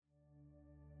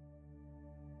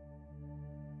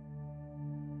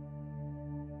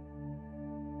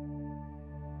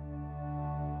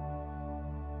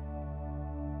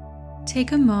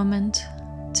Take a moment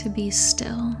to be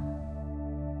still,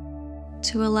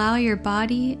 to allow your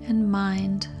body and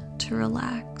mind to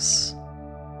relax.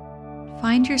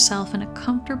 Find yourself in a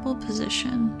comfortable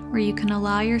position where you can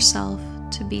allow yourself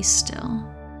to be still.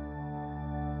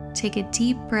 Take a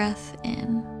deep breath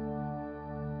in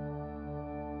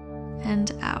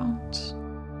and out,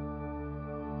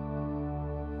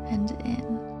 and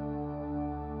in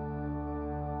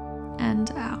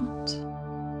and out.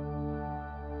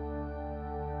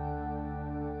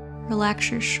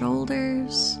 Relax your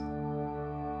shoulders,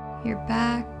 your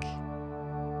back.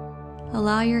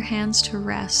 Allow your hands to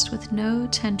rest with no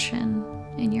tension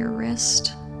in your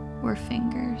wrist or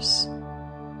fingers.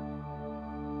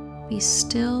 Be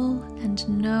still and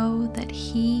know that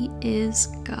He is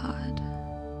God.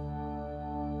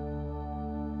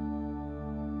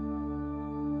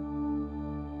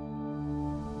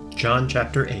 John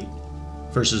chapter 8,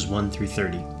 verses 1 through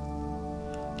 30.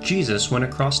 Jesus went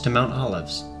across to Mount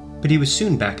Olives, but he was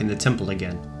soon back in the temple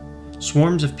again.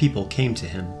 Swarms of people came to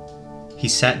him. He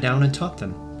sat down and taught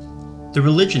them. The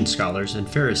religion scholars and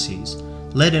Pharisees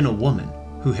led in a woman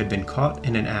who had been caught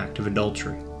in an act of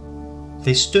adultery.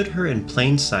 They stood her in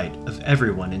plain sight of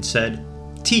everyone and said,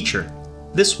 "Teacher,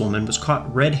 this woman was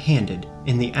caught red-handed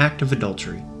in the act of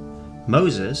adultery.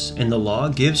 Moses in the law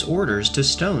gives orders to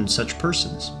stone such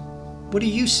persons. What do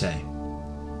you say?"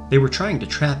 They were trying to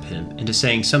trap him into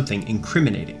saying something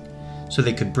incriminating so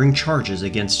they could bring charges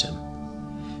against him.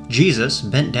 Jesus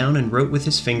bent down and wrote with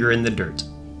his finger in the dirt.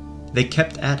 They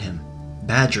kept at him,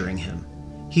 badgering him.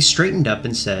 He straightened up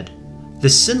and said, "The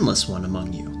sinless one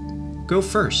among you, go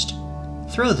first.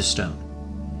 Throw the stone."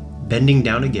 Bending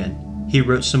down again, he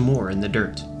wrote some more in the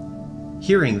dirt.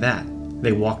 Hearing that,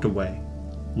 they walked away,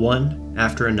 one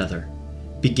after another,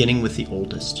 beginning with the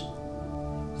oldest.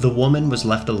 The woman was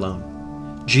left alone.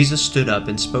 Jesus stood up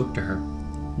and spoke to her.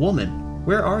 "Woman,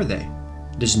 where are they?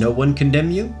 Does no one condemn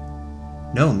you?"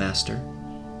 "No, Master."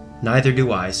 "Neither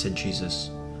do I," said Jesus.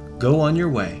 "Go on your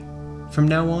way. From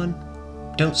now on,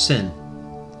 don't sin."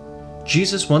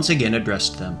 Jesus once again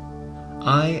addressed them.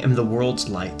 "I am the world's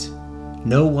light.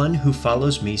 No one who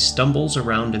follows me stumbles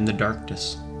around in the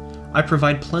darkness. I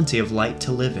provide plenty of light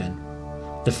to live in."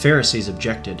 The Pharisees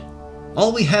objected.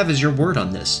 "All we have is your word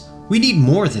on this. We need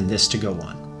more than this to go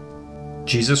on."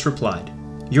 Jesus replied,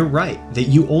 "You're right that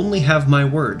you only have my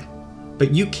word,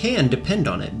 but you can depend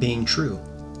on it being true.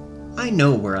 I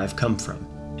know where I've come from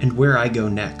and where I go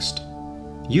next.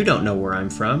 You don't know where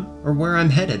I'm from or where I'm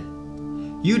headed.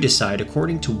 You decide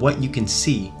according to what you can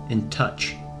see and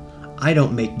touch. I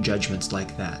don't make judgments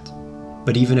like that.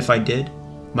 But even if I did,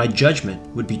 my judgment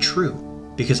would be true,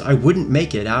 because I wouldn't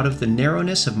make it out of the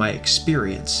narrowness of my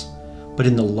experience, but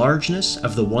in the largeness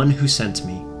of the one who sent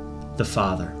me, the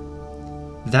Father.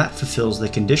 That fulfills the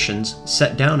conditions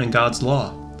set down in God's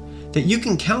law, that you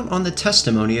can count on the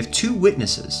testimony of 2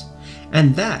 witnesses,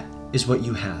 and that is what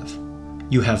you have.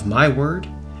 You have my word,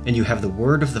 and you have the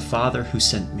word of the Father who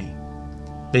sent me."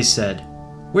 They said,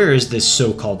 "Where is this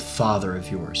so-called Father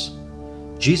of yours?"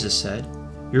 Jesus said,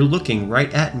 "You're looking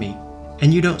right at me,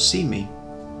 and you don't see me.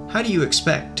 How do you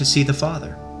expect to see the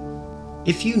Father?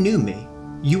 If you knew me,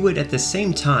 you would at the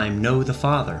same time know the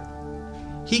Father."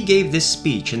 He gave this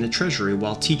speech in the treasury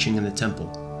while teaching in the temple.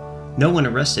 No one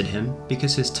arrested him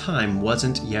because his time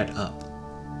wasn't yet up.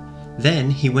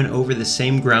 Then he went over the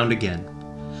same ground again.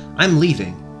 "I'm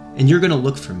leaving, and you're going to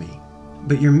look for me,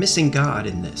 but you're missing God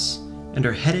in this, and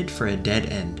are headed for a dead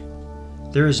end.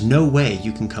 There is no way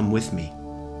you can come with me."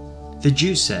 The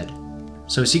Jews said,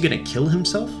 "So is he going to kill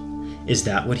himself? Is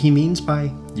that what he means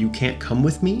by, 'You can't come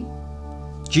with me'?"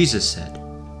 Jesus said,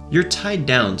 "You're tied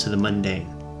down to the mundane.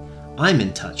 I'm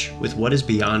in touch with what is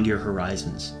beyond your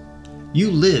horizons. You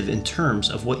live in terms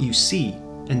of what you see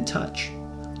and touch.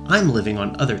 I'm living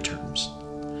on other terms.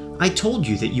 I told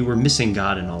you that you were missing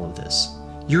God in all of this.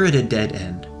 You're at a dead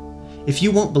end. If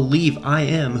you won't believe I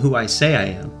am who I say I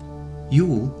am,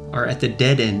 you are at the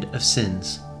dead end of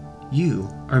sins. You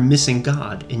are missing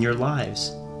God in your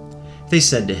lives." They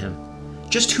said to him,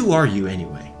 "Just who are you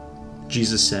anyway?"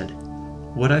 Jesus said,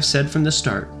 "What I've said from the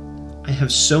start. I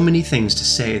have so many things to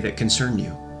say that concern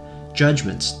you,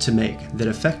 judgments to make that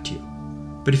affect you.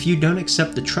 But if you don't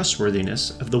accept the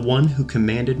trustworthiness of the one who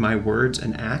commanded my words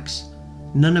and acts,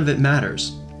 none of it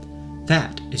matters.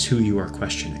 That is who you are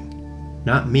questioning.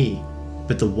 Not me,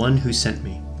 but the one who sent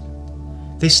me."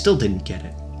 They still didn't get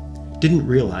it, didn't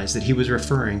realize that he was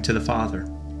referring to the Father.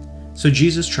 So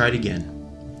Jesus tried again.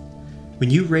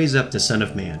 "When you raise up the Son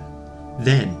of Man,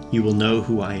 then you will know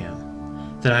who I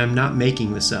am, that I am not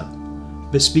making this up,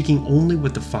 but speaking only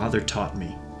what the Father taught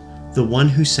me. The one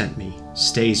who sent me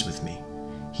stays with me.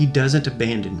 He doesn't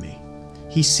abandon me.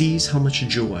 He sees how much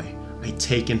joy I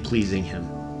take in pleasing him."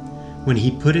 When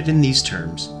he put it in these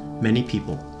terms, many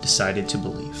people decided to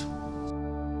believe.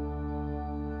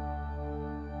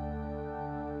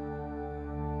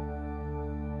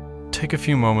 Take a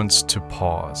few moments to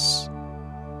pause.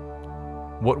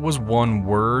 What was one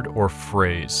word or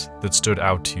phrase that stood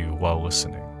out to you while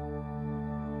listening?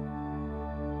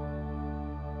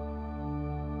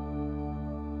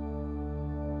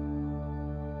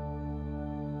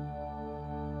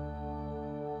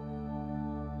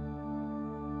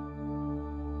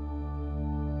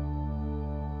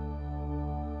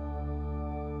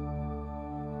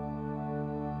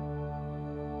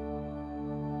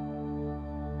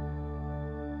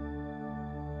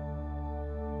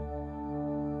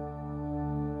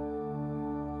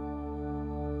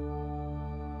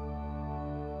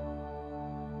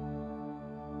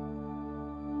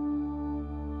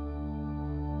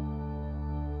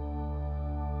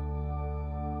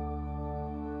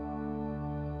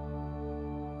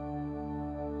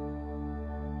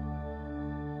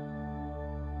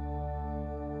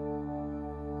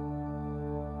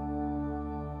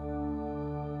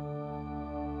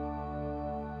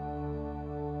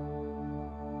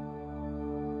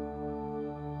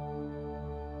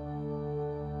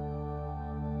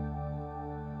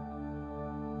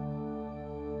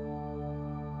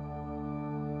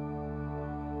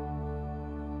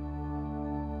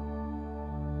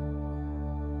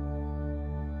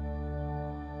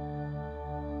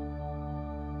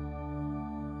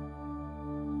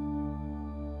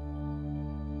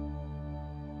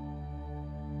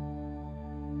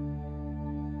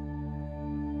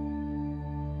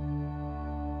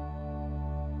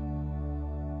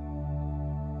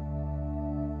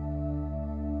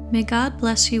 May God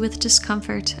bless you with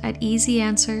discomfort at easy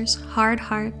answers, hard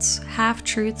hearts,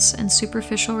 half-truths, and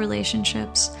superficial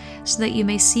relationships, so that you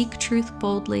may seek truth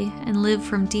boldly and live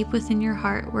from deep within your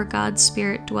heart where God's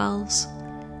Spirit dwells.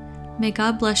 May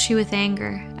God bless you with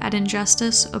anger at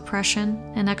injustice, oppression,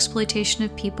 and exploitation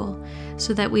of people,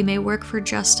 so that we may work for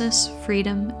justice,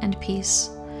 freedom, and peace.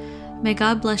 May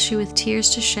God bless you with tears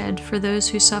to shed for those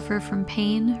who suffer from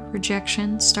pain,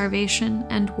 rejection, starvation,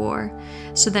 and war,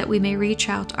 so that we may reach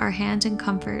out our hand in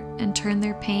comfort and turn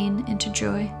their pain into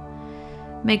joy.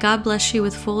 May God bless you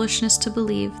with foolishness to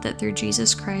believe that through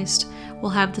Jesus Christ we'll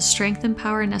have the strength and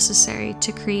power necessary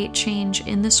to create change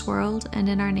in this world and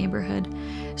in our neighborhood,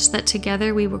 so that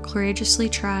together we will courageously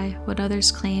try what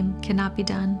others claim cannot be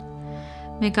done.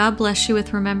 May God bless you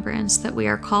with remembrance that we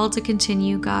are called to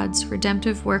continue God's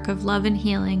redemptive work of love and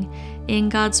healing in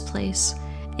God's place,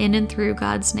 in and through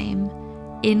God's name,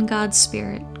 in God's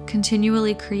Spirit,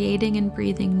 continually creating and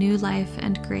breathing new life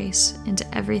and grace into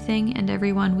everything and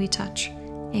everyone we touch.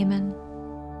 Amen.